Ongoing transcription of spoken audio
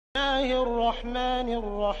الله الرحمن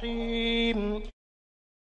الرحيم.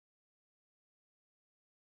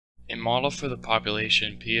 A model for the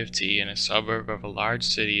population P of t in a suburb of a large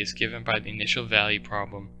city is given by the initial value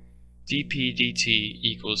problem. dp dt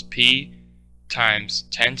equals p times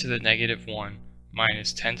 10 to the negative 1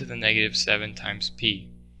 minus 10 to the negative 7 times p,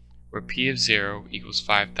 where p of 0 equals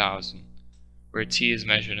 5,000, where t is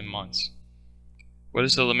measured in months. What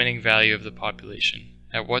is the limiting value of the population?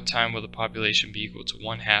 At what time will the population be equal to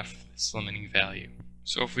 1/2 of this limiting value?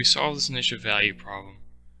 So if we solve this initial value problem,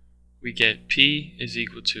 we get p is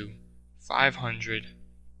equal to 500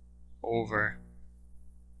 over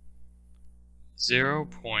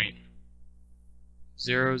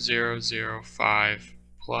 0.0005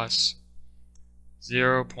 plus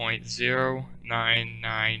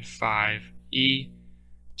 0.0995 e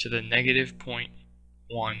to the negative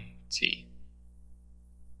 0.1 t.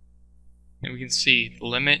 And we can see the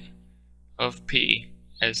limit of p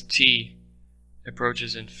as t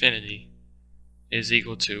approaches infinity is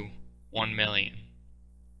equal to 1 million.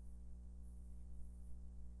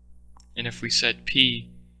 And if we set p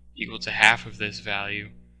equal to half of this value,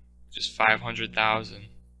 which is 500,000,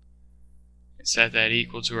 and set that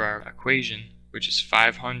equal to our equation, which is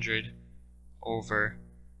 500 over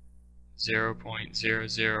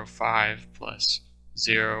 0.005 plus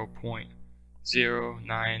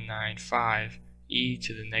 0.0995 e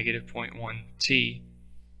to the negative 0.1 t,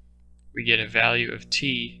 we get a value of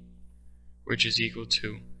t which is equal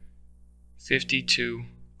to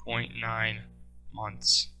 52.9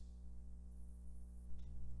 months.